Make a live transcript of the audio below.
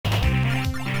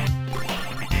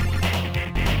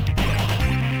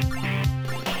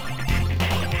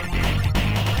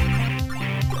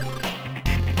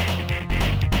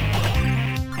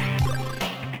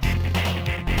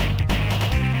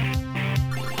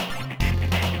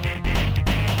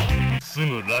す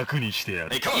ぐ楽にしてや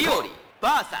る。イオリ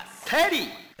VS テリー、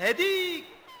レディー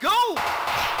ゴー。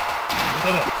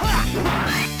ただ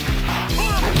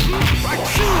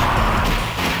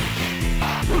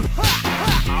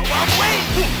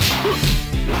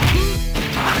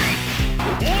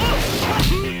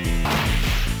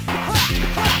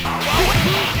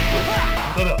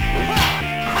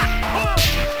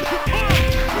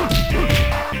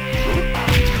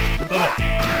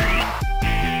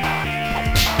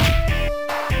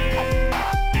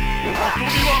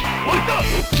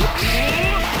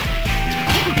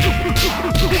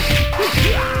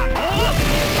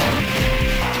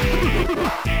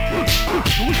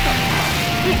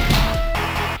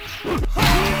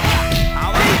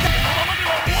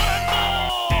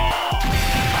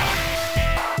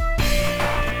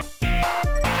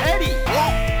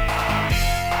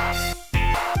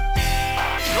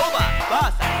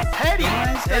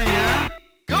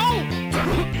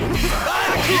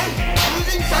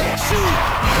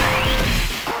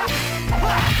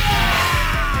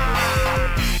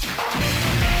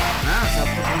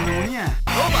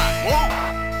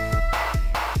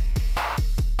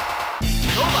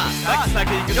サ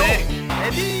クいくぜ。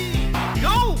レディーゴ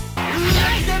ー。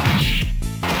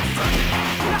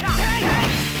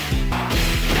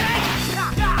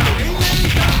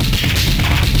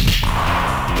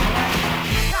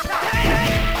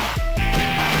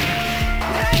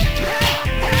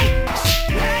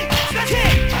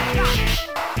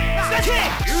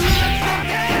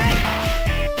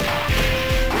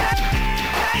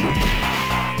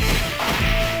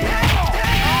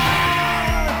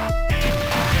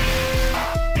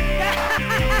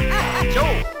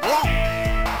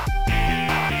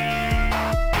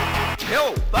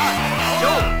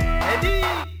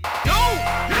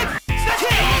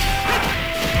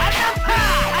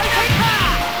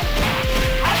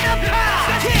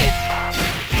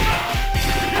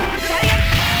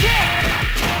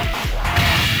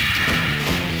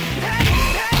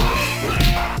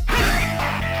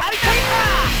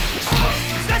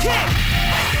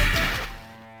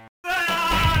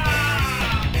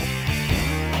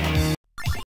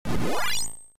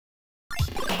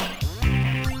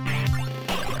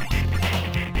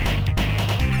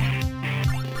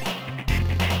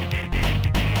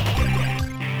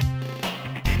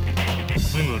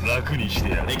すぐ楽にし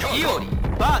てやる。イオリ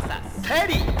VS テ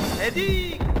リー、レデ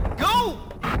ィーゴ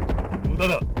ー。無駄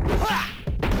だ。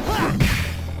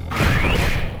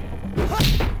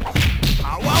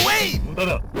パワーウェイ。無駄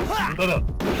だ。無駄だ。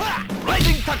ライ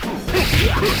ジングタックル。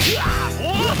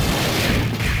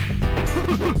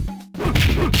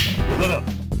無駄だ。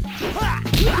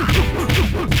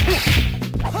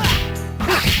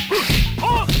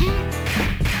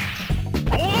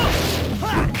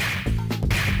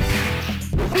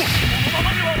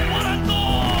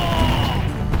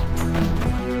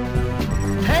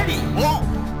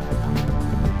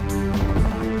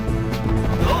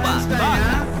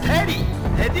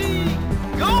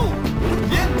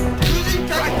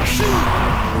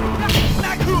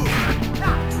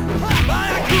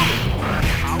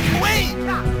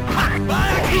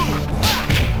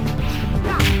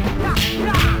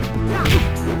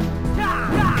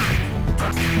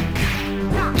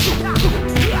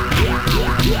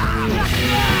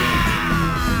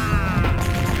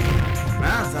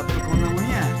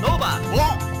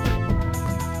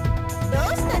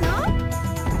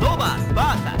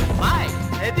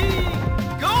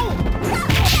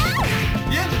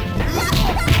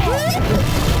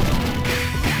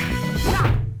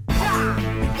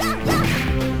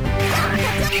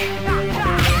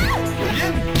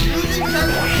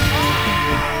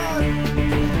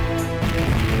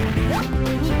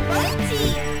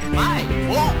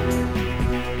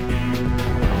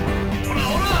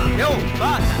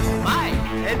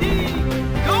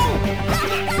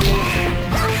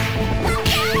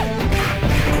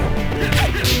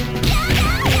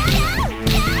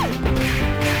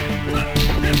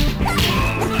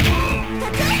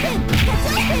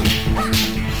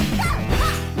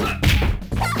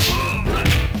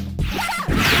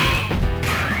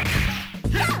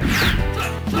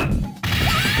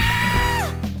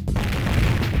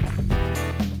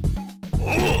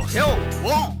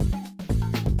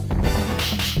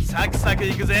サクサク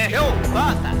いくぜ。今日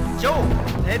バーサス今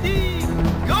日レディー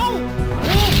ゴー。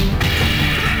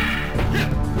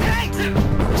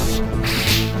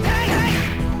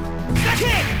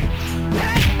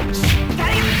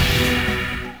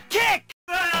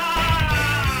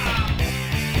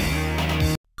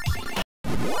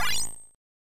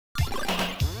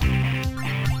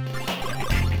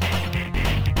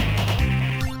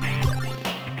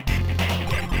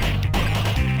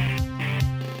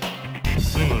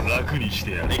楽にし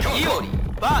てやる。イオリ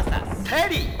VS テ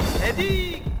リーレデ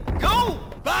ィーゴー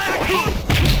バッ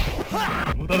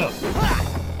ク無駄だ。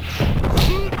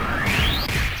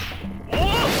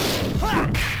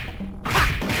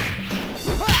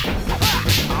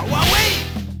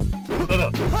無駄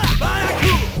だ。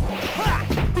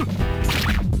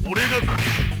俺が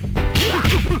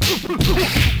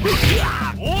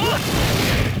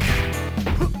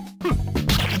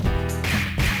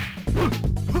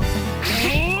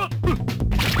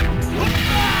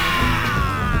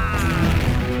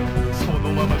そ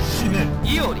のまま死ね。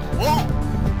イオリど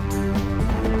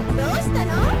うした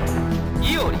の？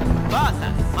イオリ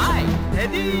VS マイレ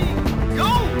ディーゴー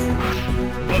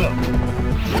無駄だ。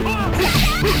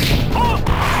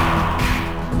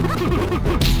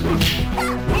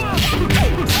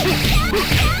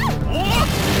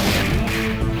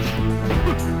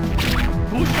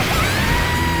どうした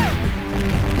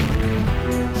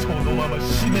そのまま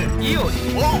死ね。イオリ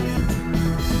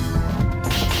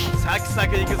サクサ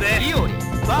クいくぜ。イオリ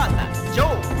VS ジョ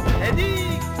ーレディ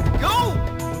ーゴー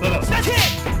無駄だ。スタート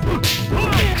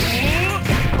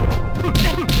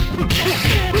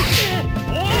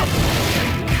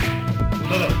無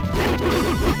駄だ。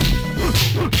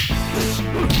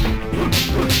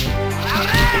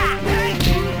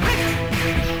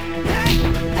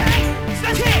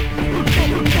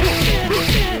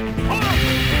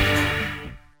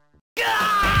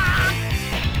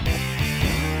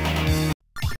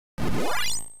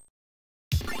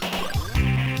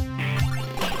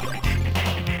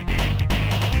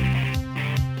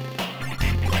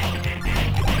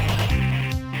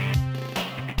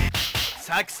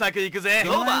サクサクいくぜ。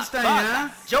どないしたん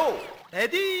や？ジョーレ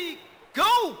ディーゴ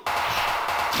ーイ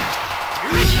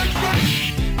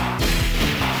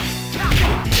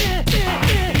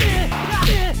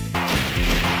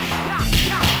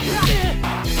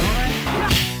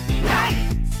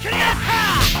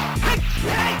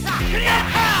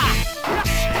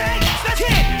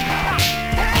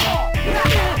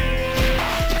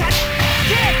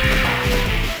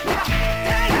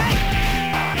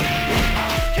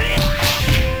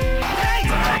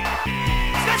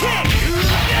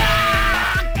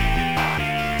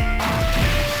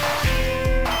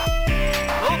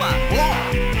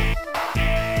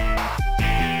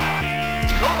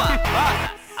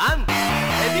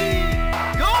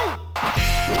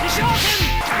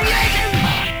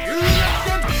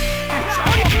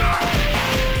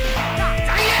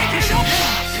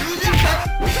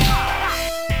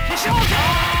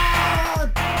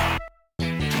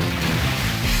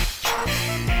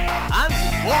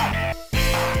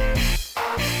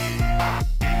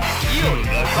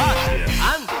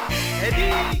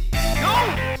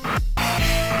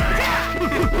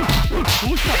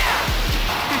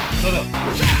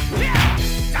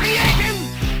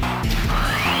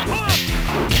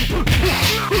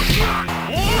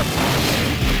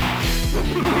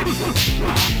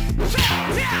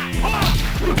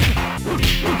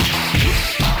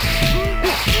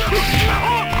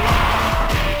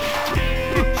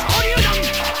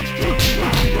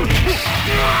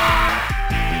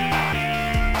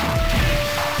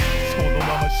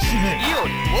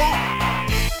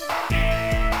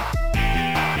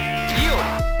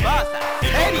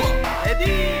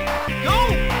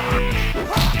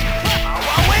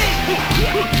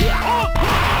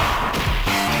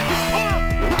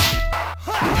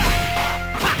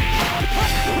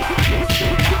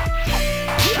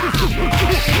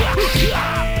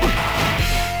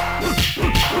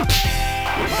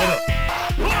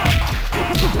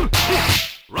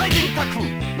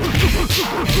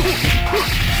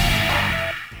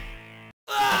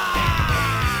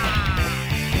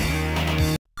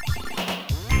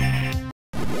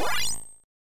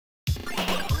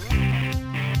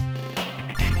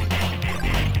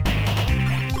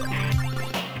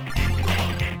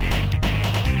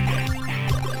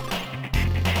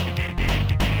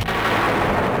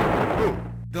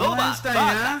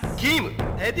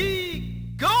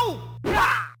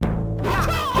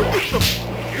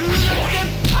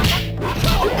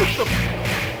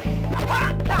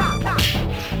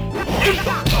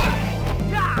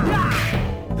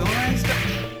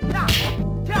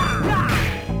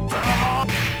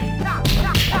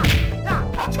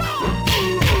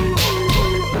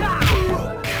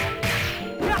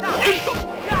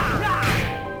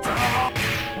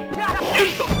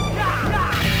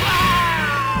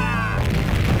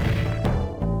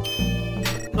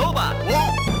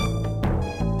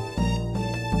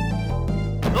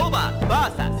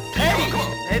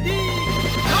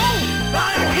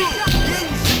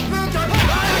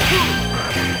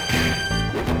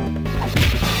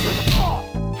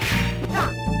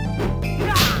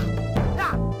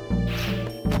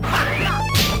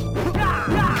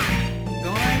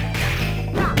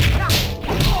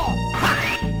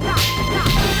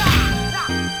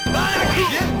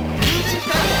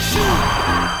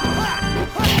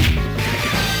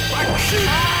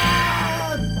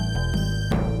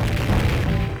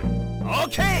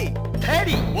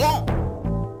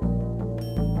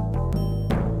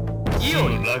イオ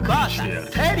リ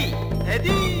VS テリーレデ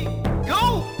ィーゴ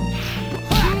ー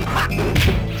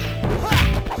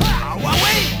アワーウ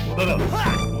ェイ無駄だ無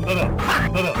駄だ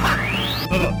無駄だ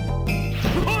無駄だ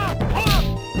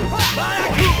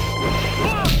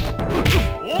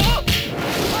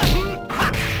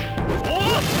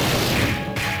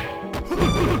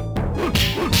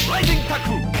ライジングタック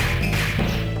ル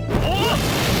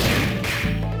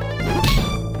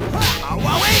アワ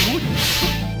ーウェイ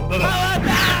無駄だ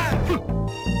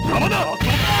邪魔だ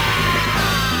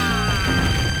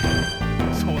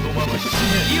そのまま死ね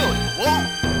イオリウォ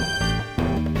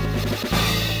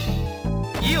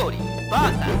ーイオリ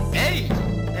VS エイジ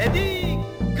レディ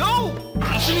ーゴ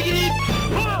ー足握り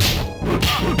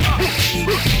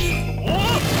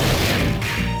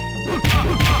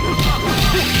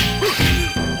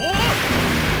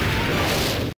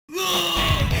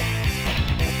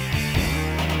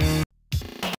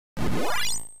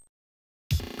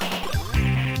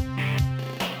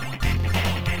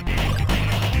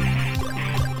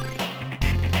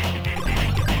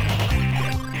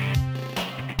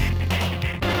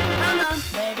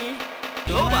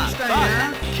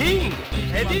King,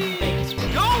 ready,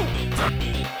 go!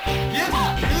 Yes,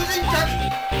 using touch.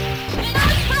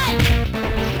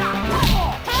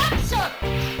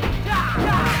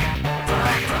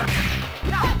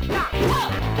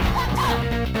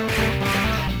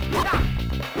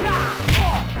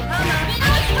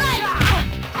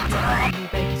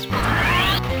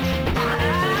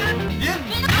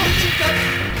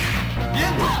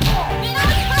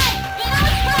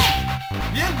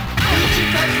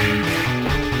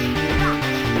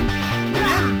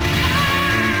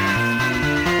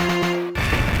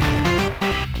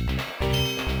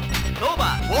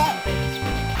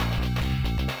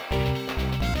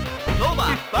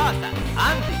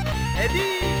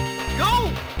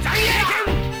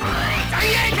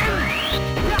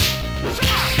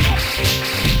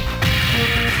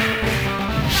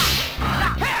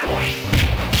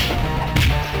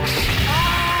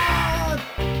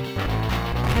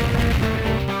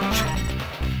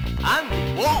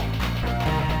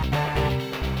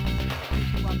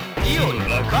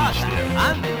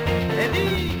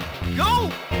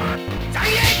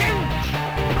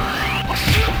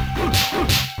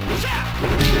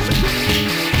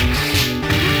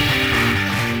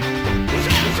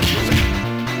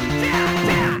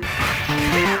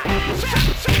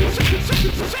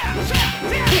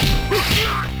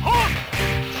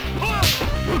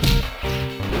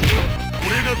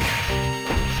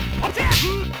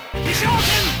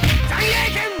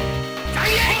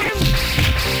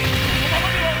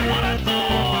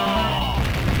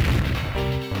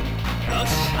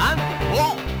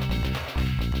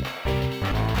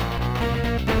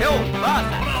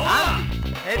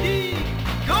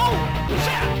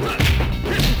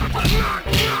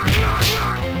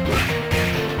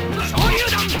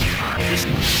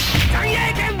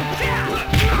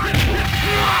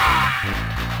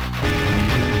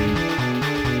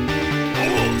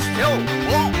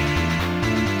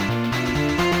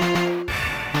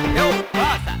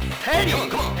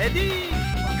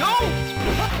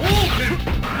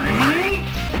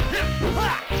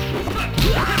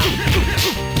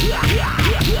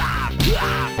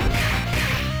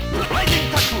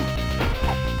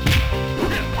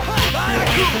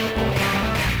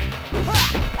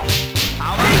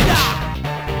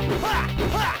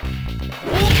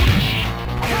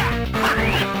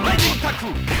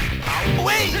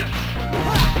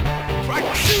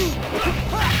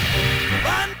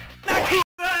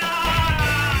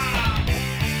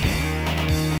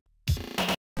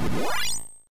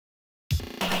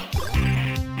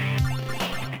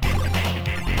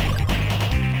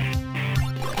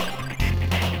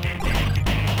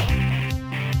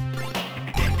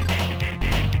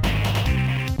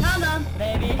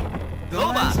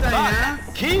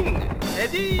 King,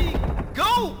 ready,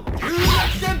 go!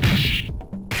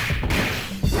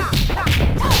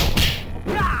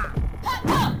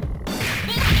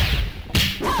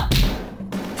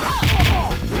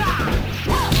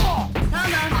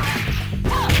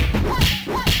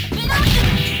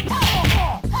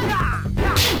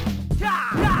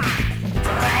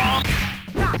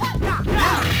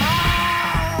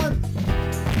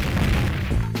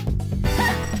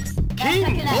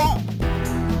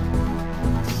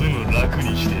すぐ楽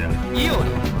にしてやる。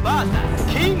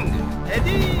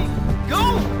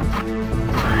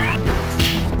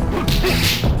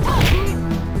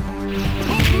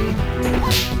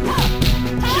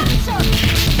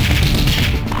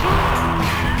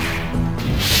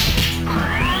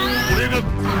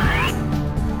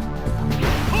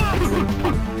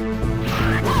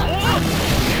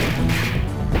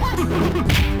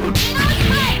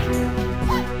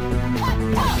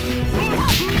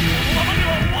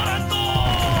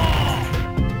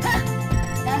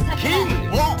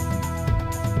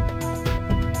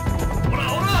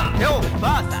KO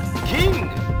vs キング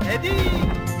レディ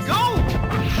ーゴー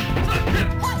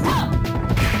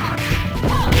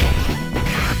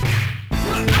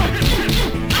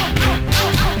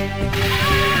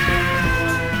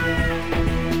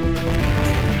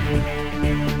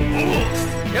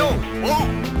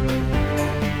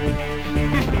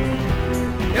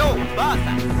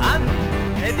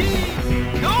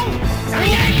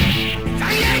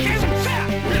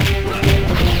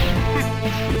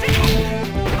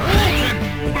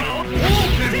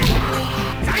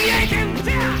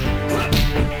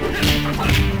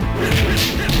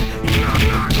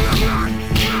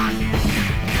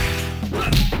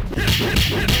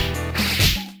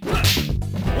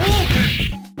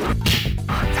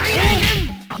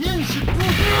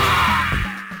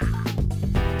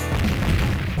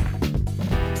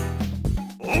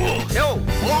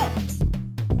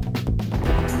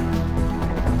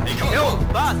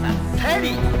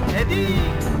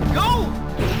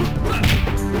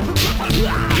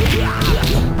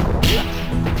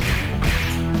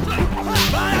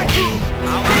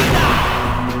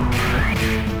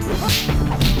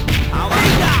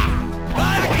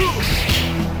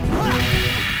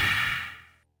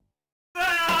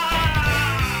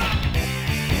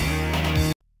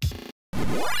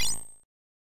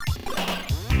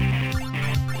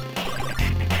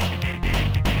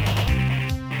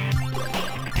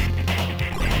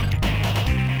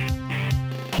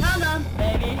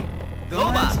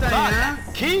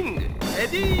キングレ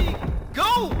ディーゴ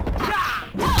ー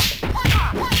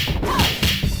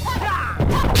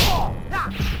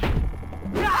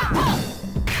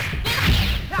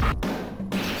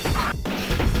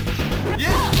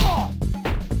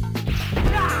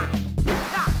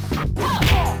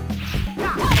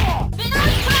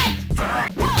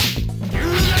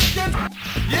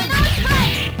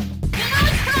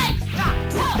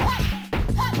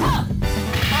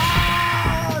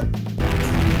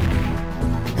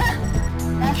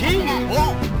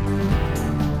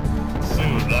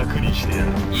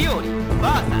イオリ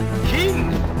vs キン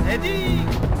グレディー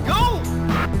ゴー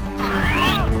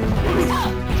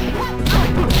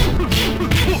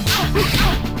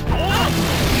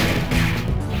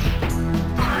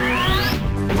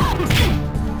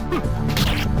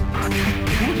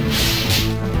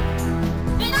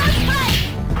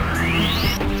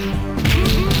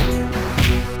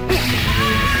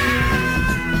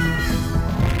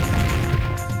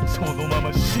そのま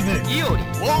ま死ね。イオリ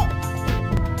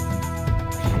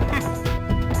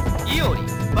イオリ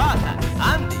vs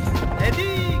アンディレディ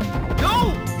ーゴ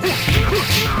ー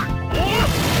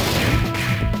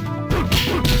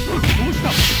どうした？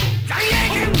大英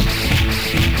剣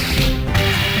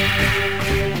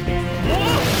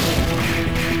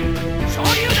昇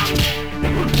竜弾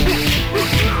どう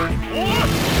し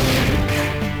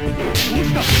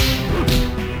た？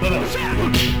だだ。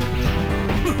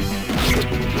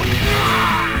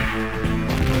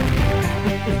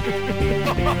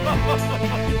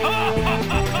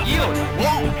イ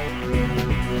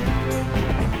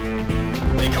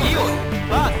オリ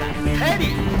バーサステリ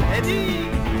ーレディ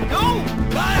ーゴー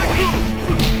バラク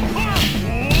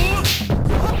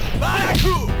バラク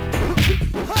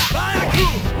バラク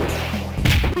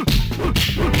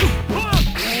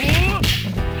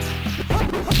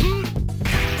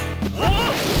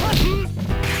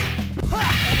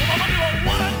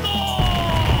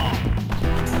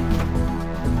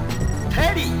テ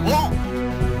リー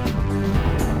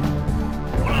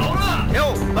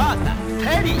バーサステ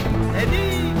リーレデ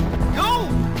ィーゴ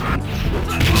ー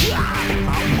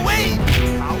アウェイ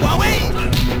アウェイ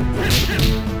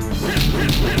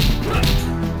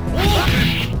オープ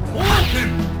ンオープン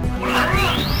バラク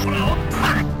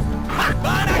バ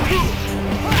ラク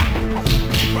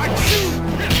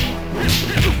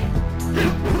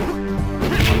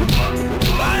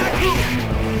バラク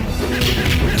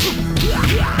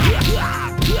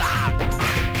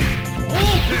オ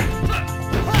ープン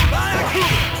バラク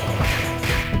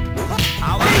ア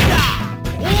ワ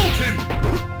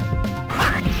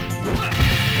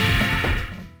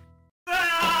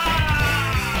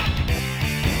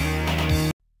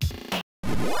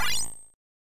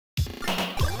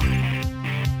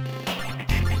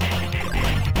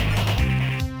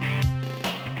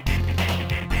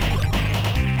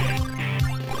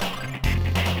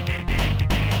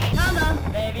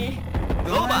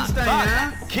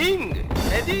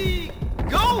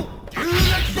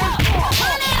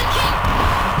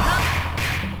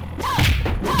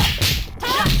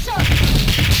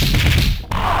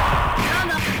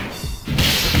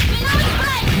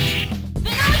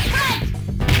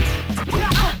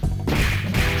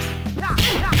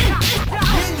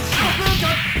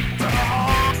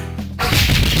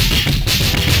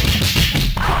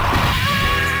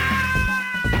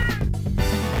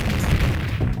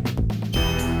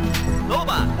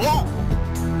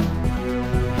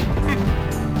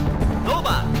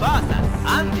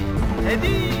レディ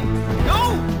ーゴ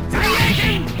ー大英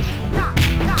剣よ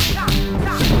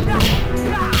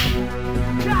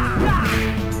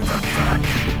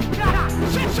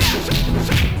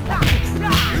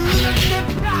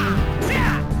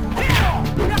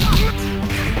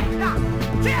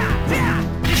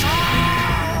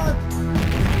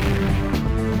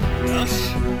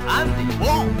しアンディウォ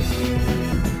ン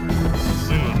す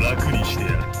ぐ楽にしてや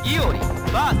る。イオリ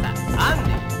VS アンデ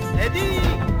ィレディー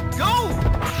ゴー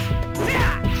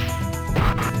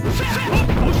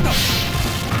どうした。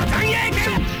大英剣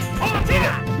大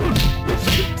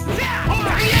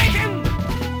英剣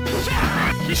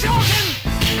飛翔剣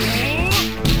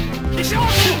飛翔剣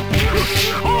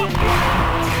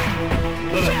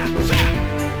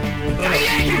大英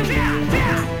剣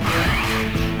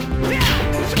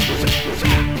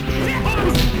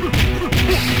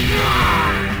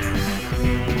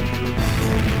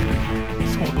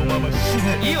そのまま死ね。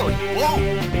イオリウォン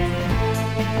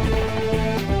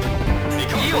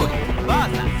イオリ VS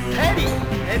ヘリ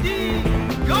レディー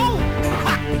ゴー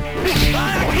バ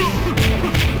ーキュー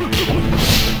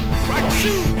クラッシュ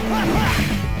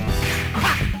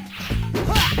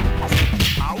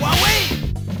パワーウェイ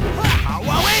パワ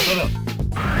ーウェイ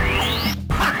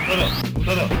無駄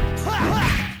だ。ク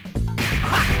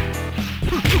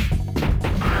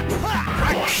ラ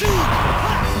ッシュ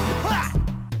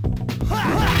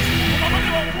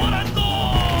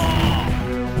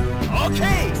オッケー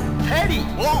ヘリウォ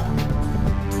ン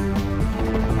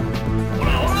ほら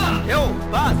ほらヨー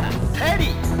バーサスヘリ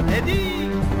レディ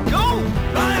ーゴー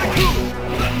バーナク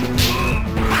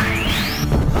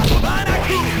バーナク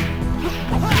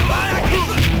バーナク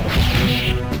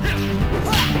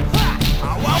パ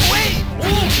ワーウェイオー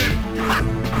ケー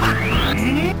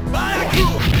バーナク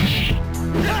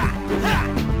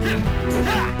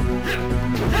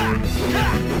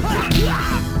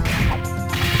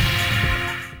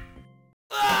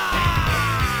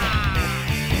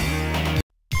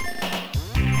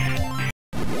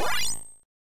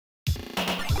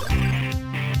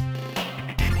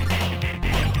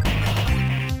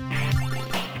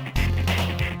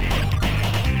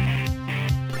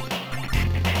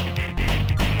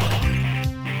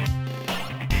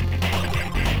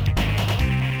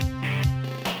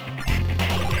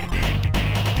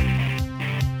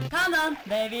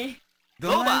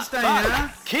どないしたんや。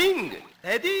キング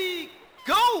レディー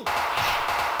ゴー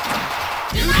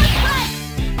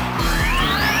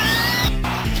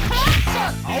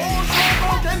青総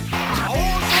合点青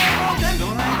総合点ど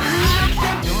ない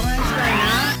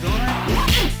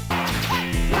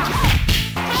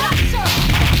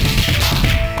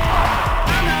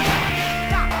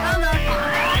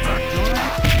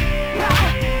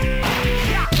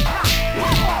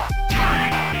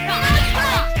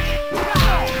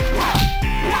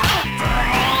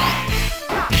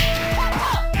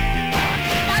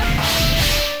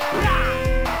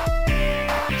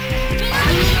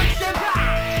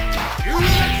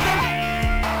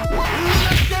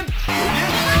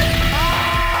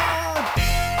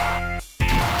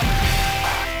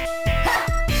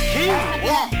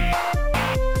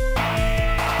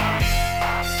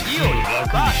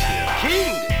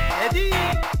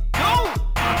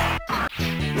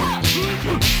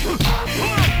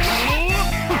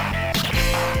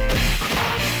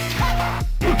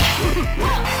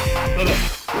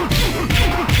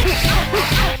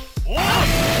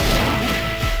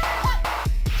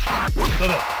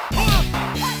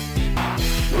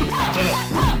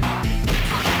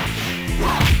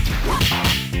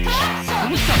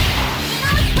したんや。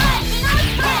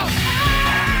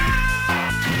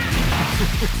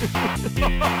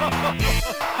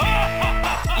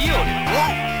イ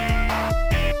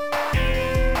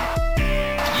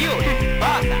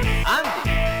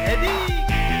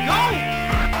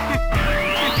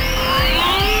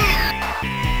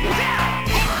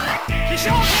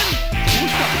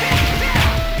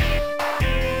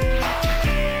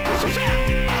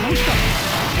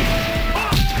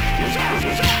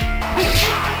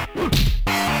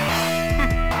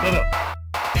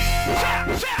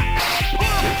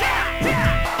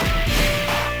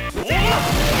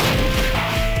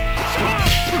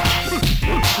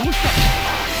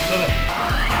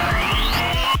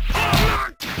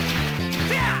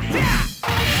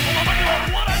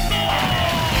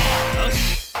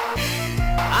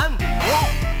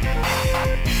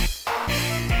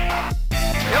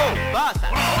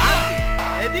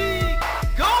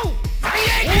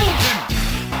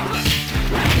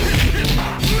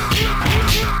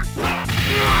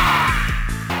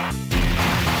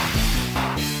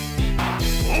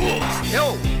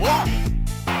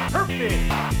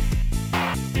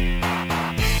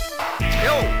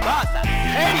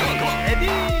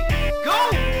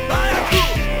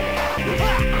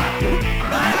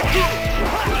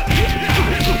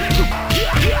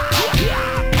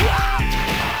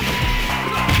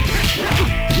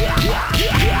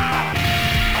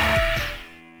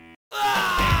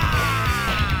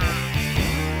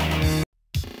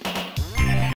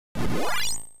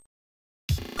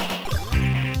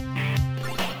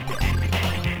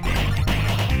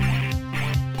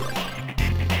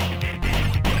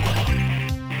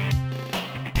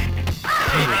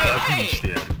楽にして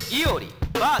やる。イオリ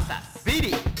VS ビ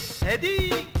リーレデ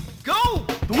ィーゴー。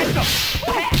どうした。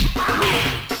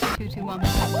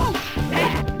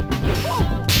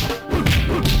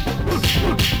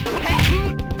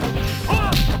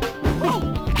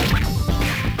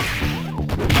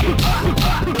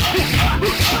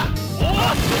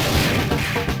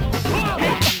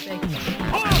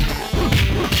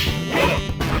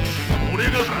俺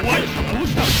が怖い。どう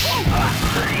した。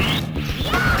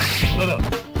ただ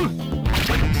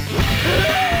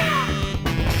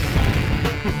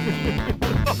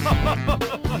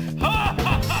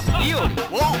イオリウ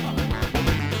ォン。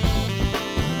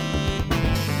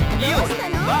イオリ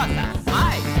VS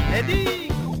アイレディ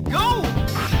ーゴー。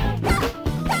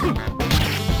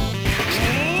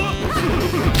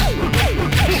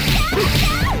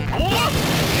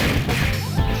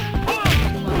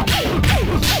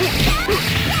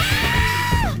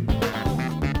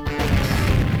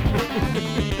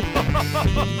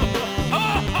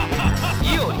イ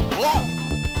オリウォン。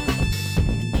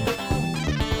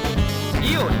イ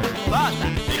オリ VS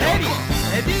レディー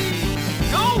レディ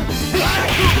ーゴー。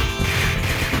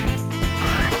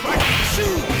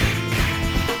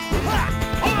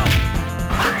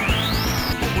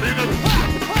俺が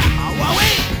アワウェ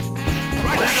イ。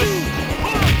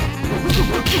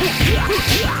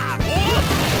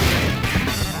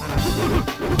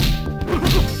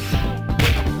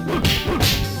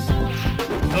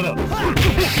ただ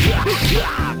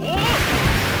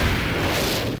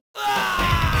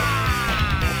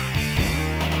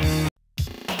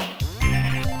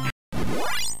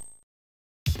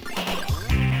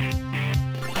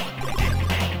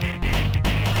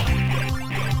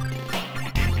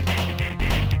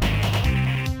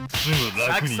すぐ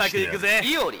楽にしてやる。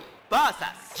イオリ VS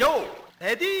ジョー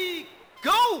レディーゴ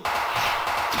ー。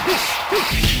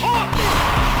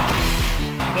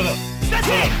ただスタッチ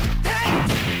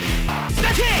スタ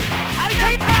ッチハリ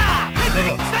カイパー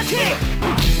スタッチ。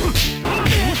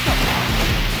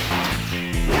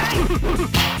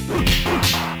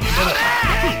ただス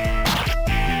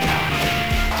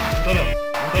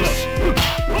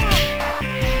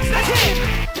タッチ。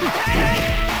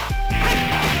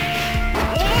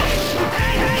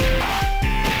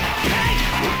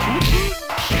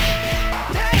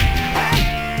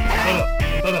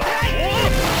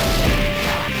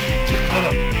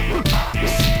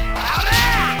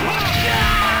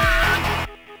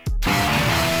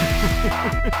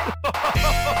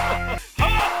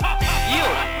い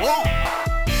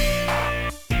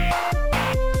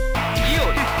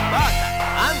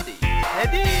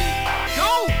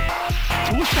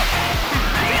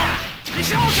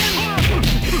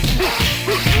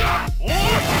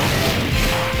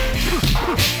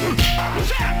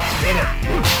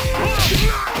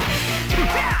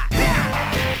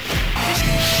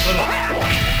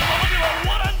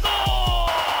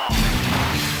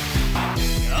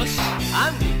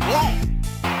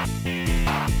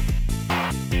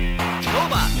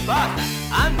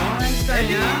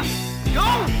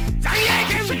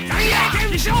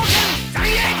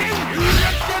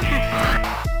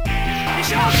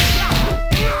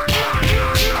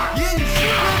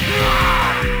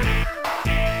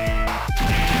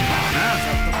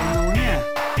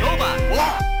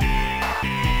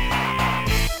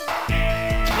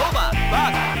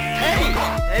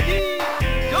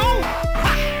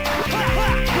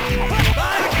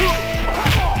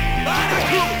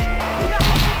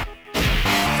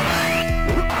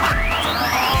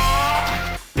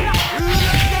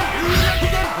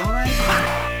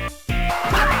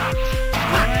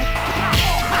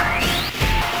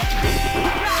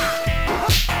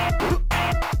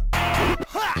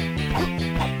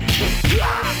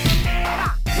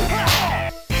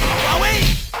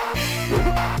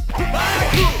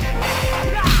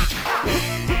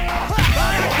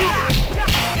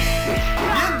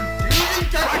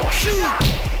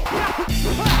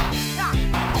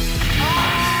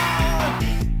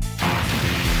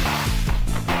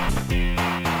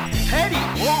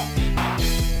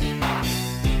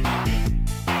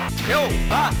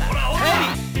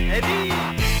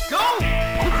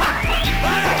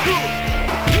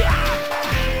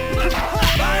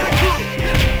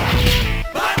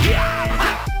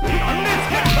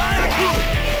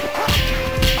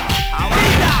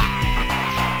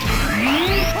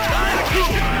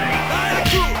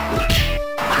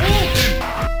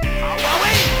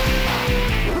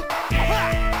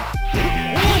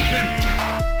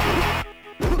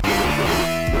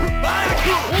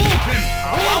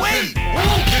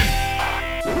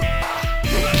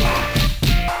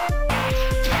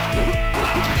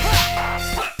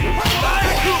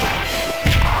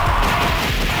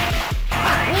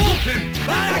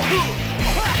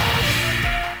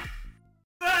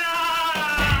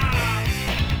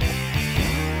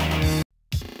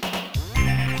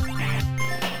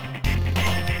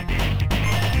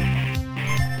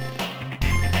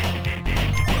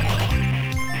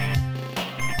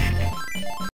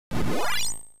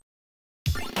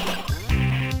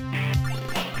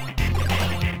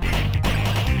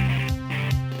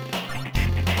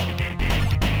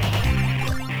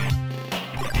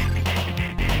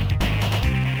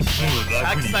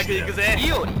サクいくぜ。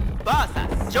イオリ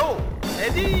VS ジョー。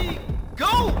レディーゴ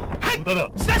ー。無駄だ。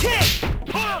スター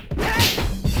ト。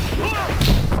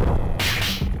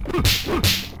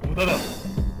無駄だ。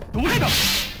どうした。ス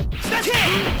タート。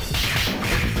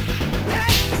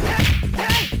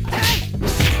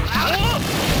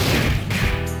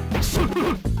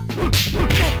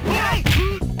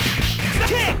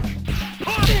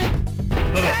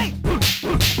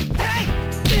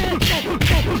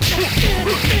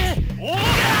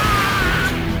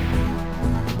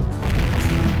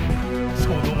そ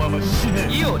のまま死ね。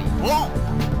イオリオン。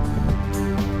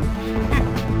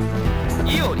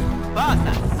イオリ VS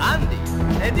アンディ。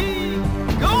レディ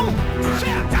ーゴー。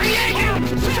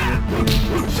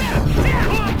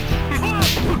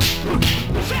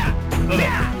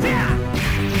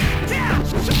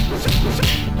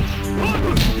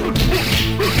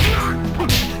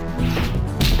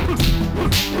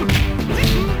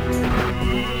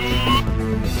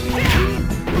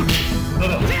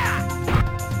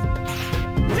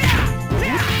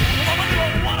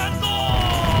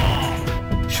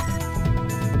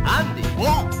アンディオン。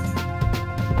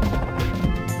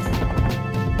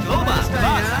ロバー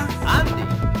VS アンディ。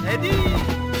レディー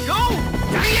ゴー。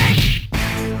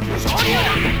勝利だ。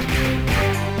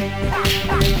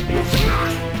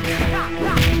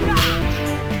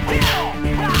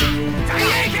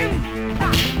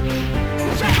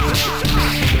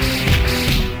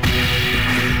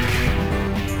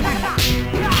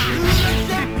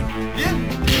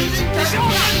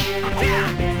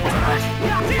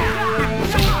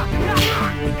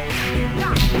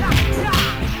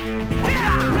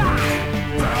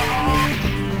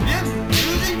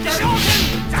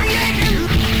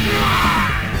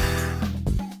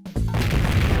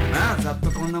まあざっと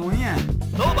こんなもんや。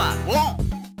ロバーオン。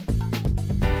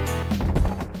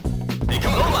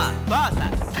ロバー VS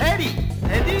テリー。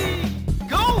レディー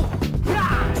ゴー。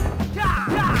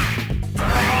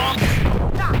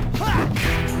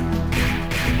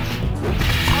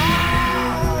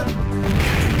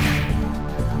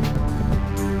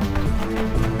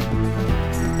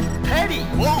テリー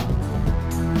オン。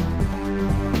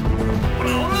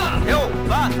レオ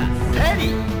VS テリ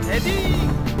ー。レディ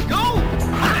ーゴー。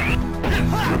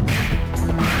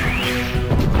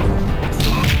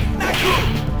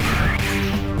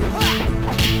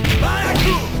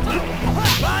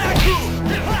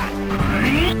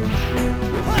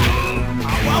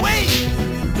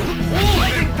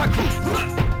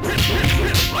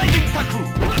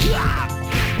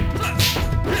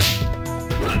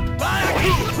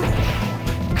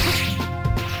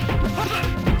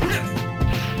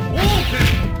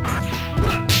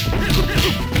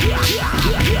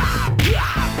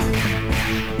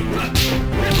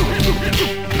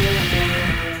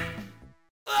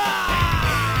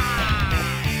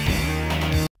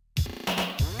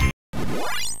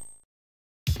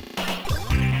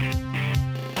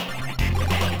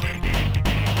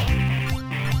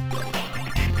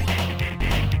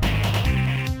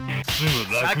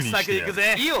サクサクいく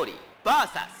ぜ。イオリ VS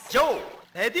ジョー。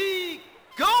レディー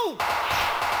ゴー。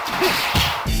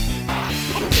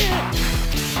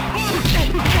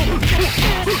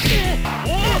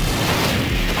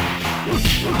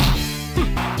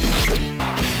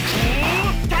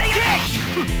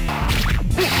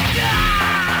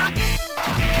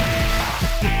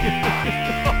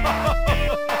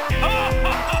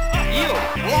イオ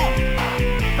リオン。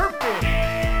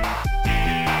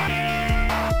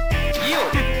イオ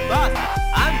リ VS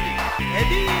アンディ。レ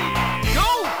ディーゴ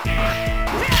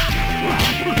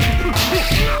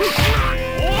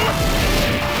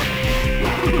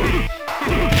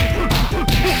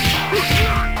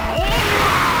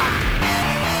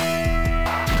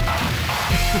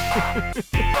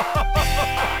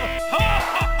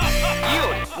イオ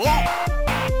リオン。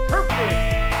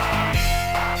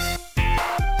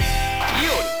イ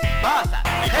オリ VS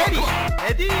テリー。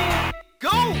レディーゴ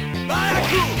ー。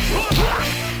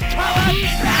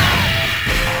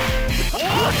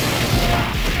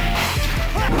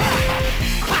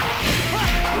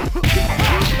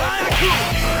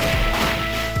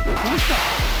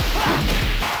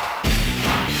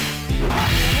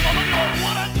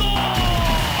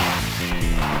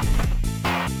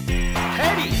テ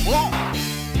リーオン。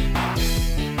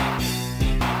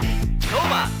ロ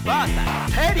バー VS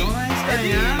テリー。どないしたんや。レデ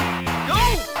ィーゴー。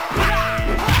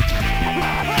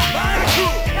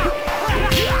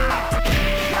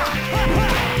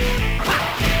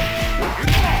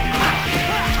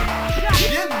イ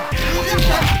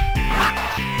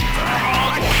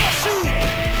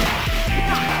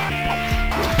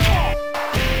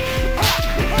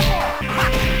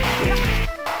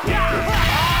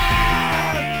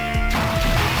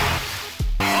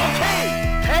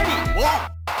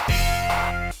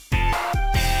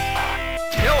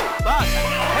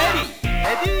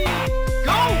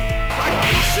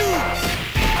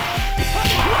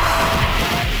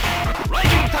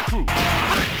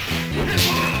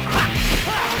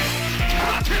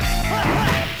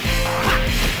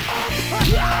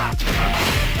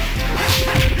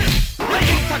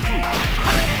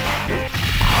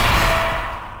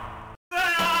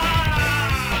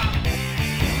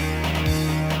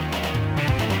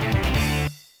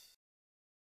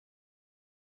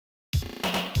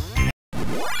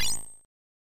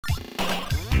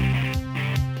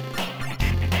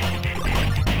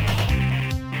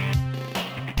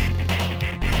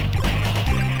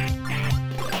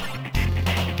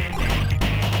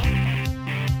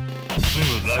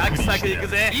サクサクいく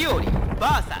ぜ。イオリ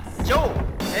VS ジョー。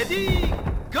レディー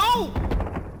ゴ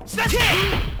ー。スタート。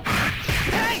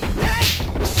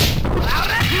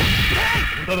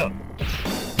無駄だ。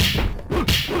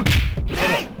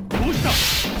どうした。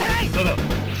無駄だ。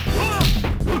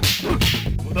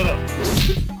無駄だ。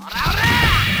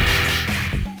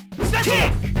スタート。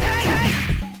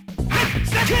ス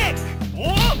タート。お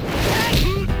お。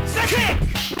スタート。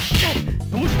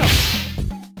どうした。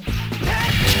こ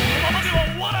のままでは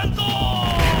終わらんぞ。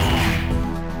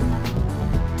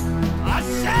あっし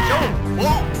ゃー。ジョー。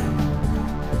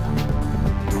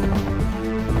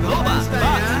ノーバーバ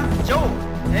ージョー。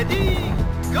レディー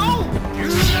ゴー。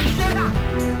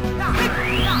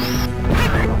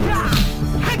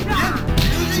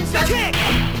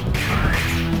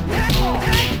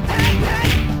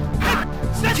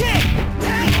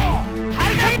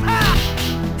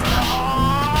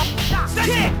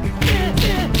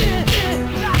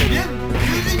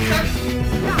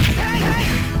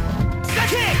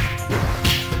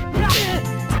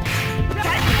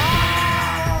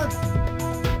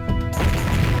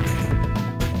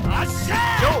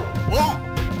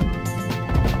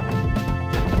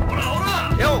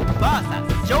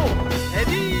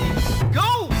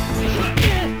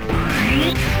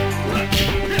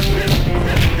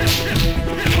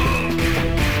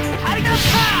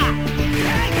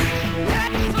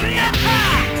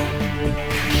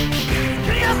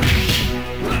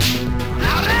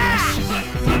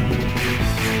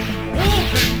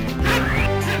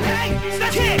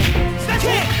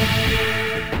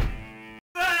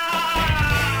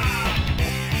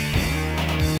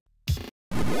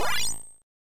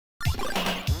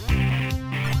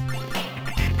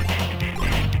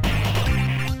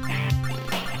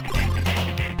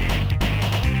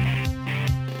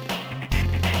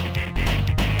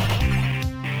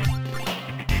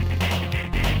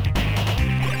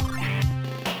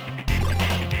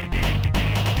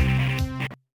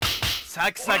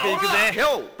サクサクいくぜ。ヒ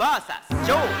ョウ VS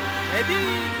ジョー。レディ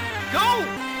ーゴ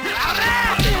ー。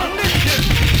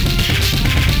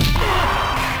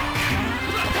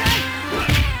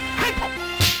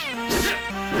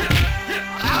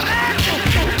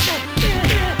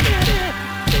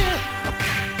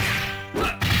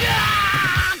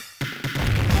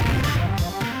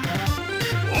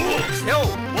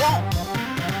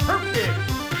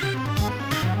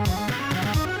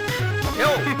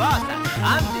バー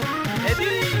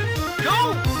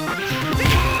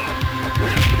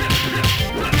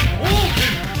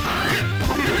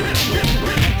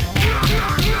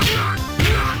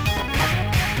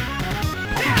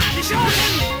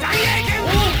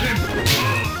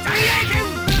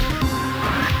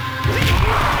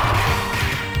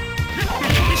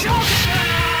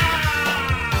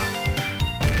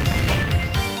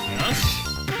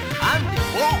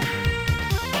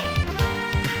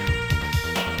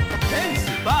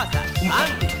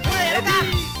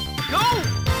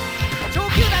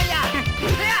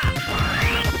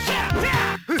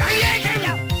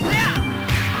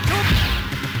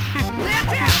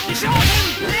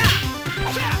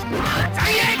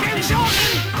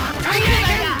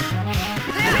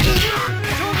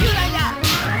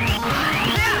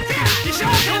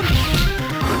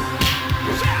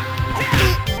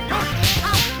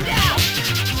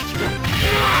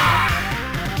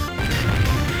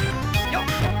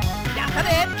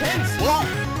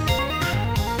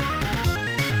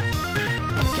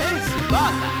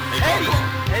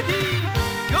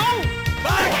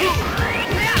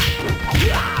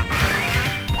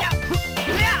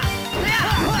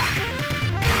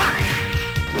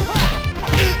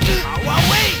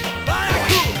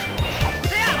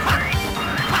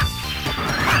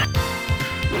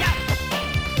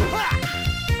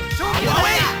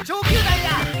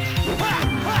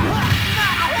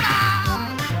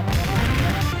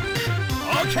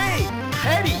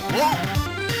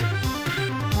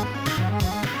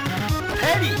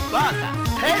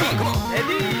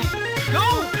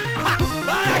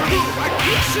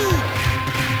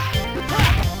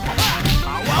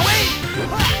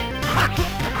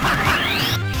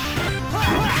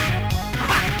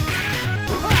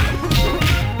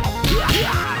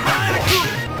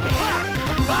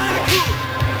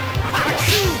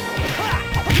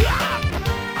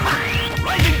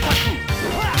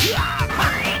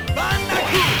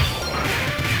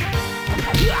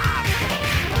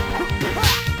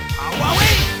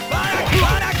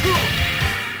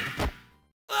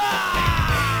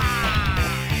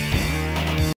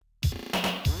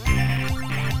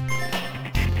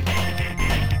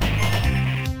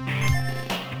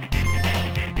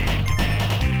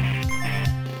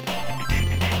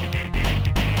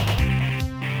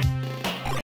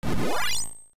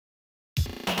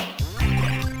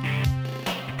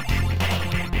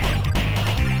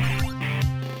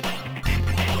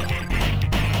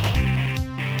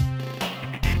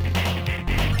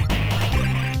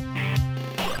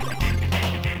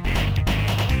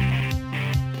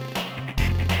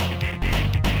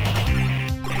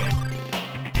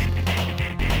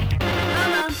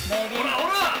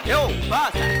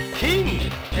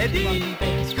レディ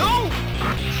ーゴー。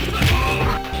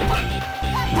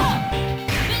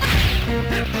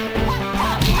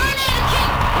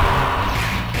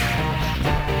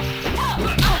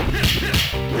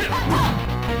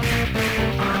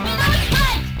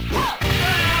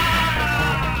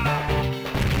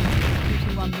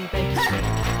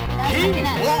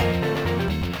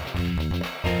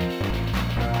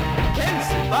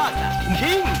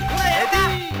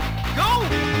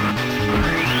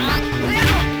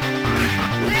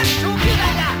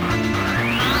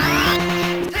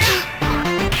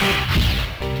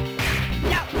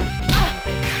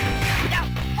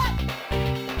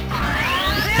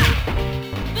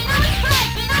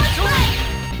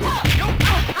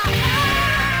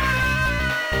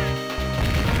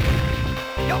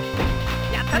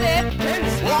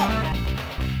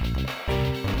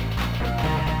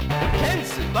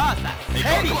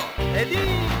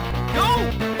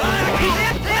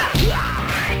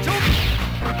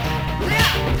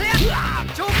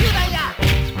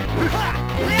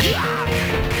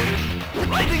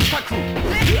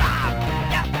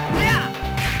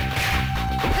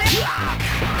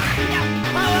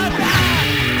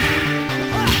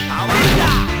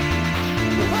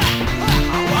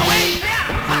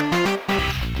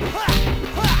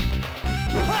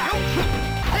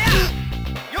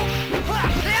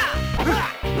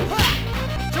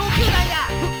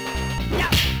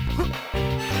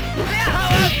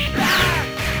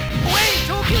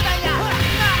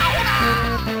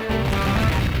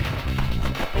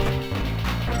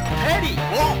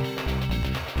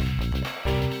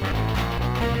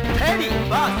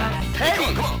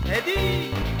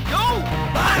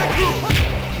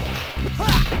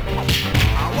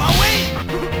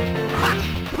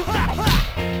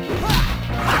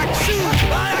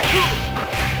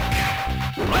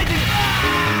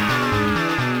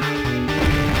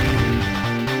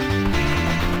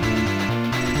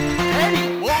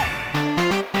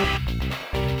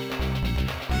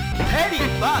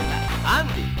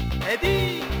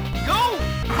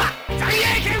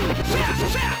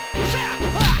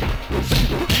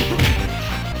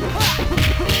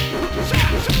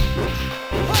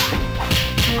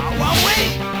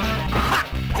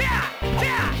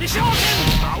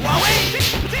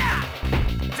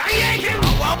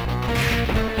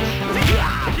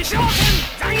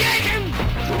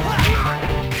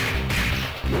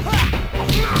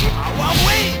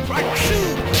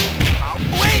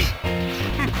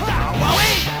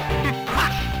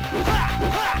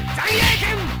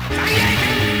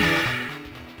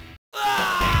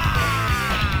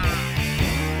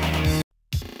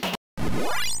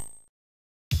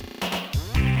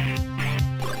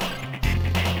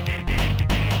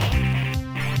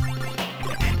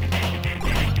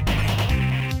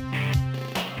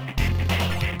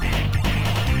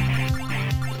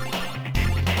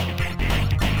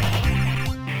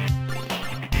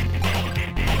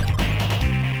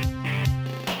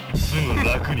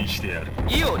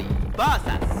イオリ VS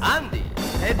アンディ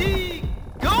レディー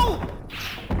ゴー。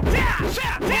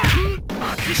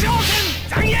美少剣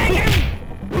残影剣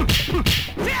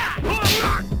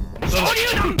昇竜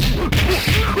弾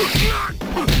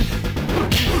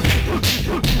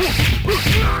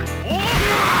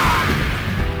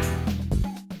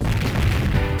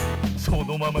そ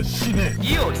のまま死ね。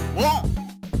イオリイ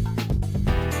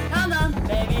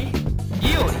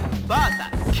オリ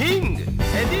VS キングレ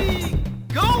ディ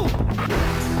ーゴー。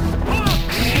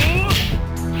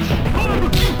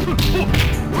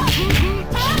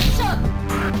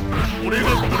俺が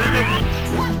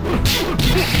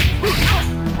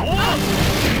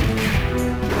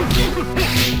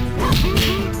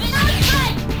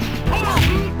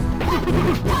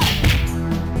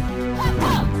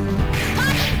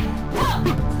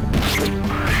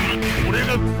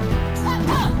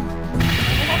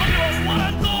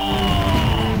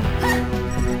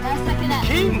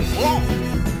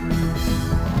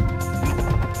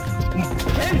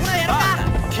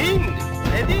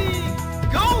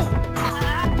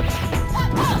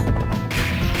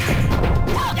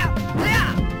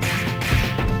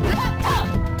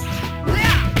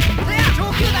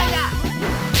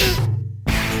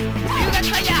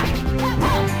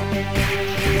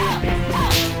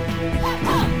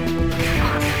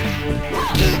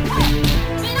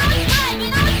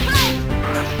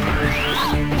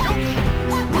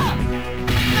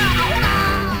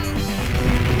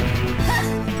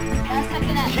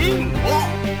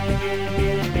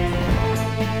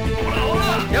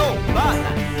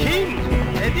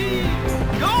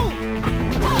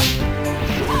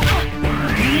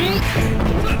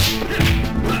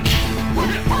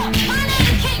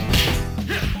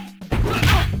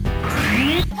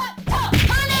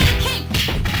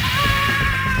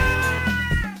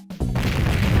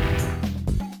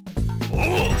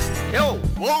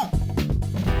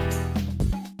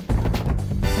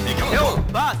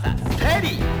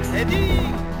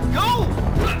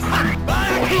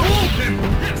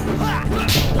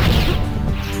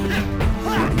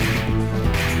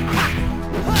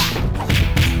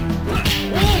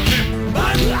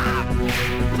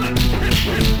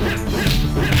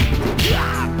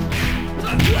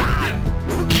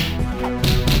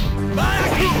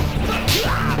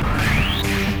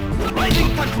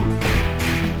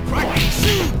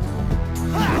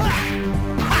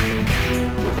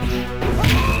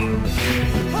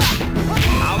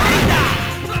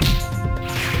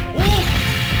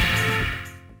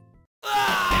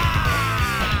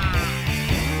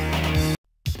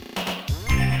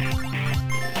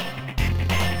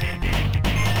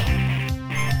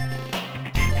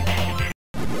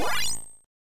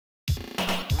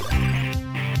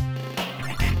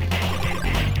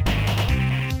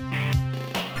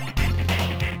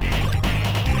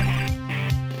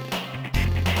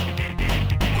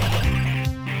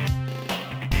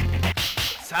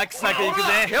サクサクいく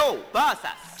ぜ。KO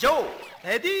vs ジョー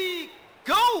レディー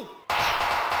ゴー。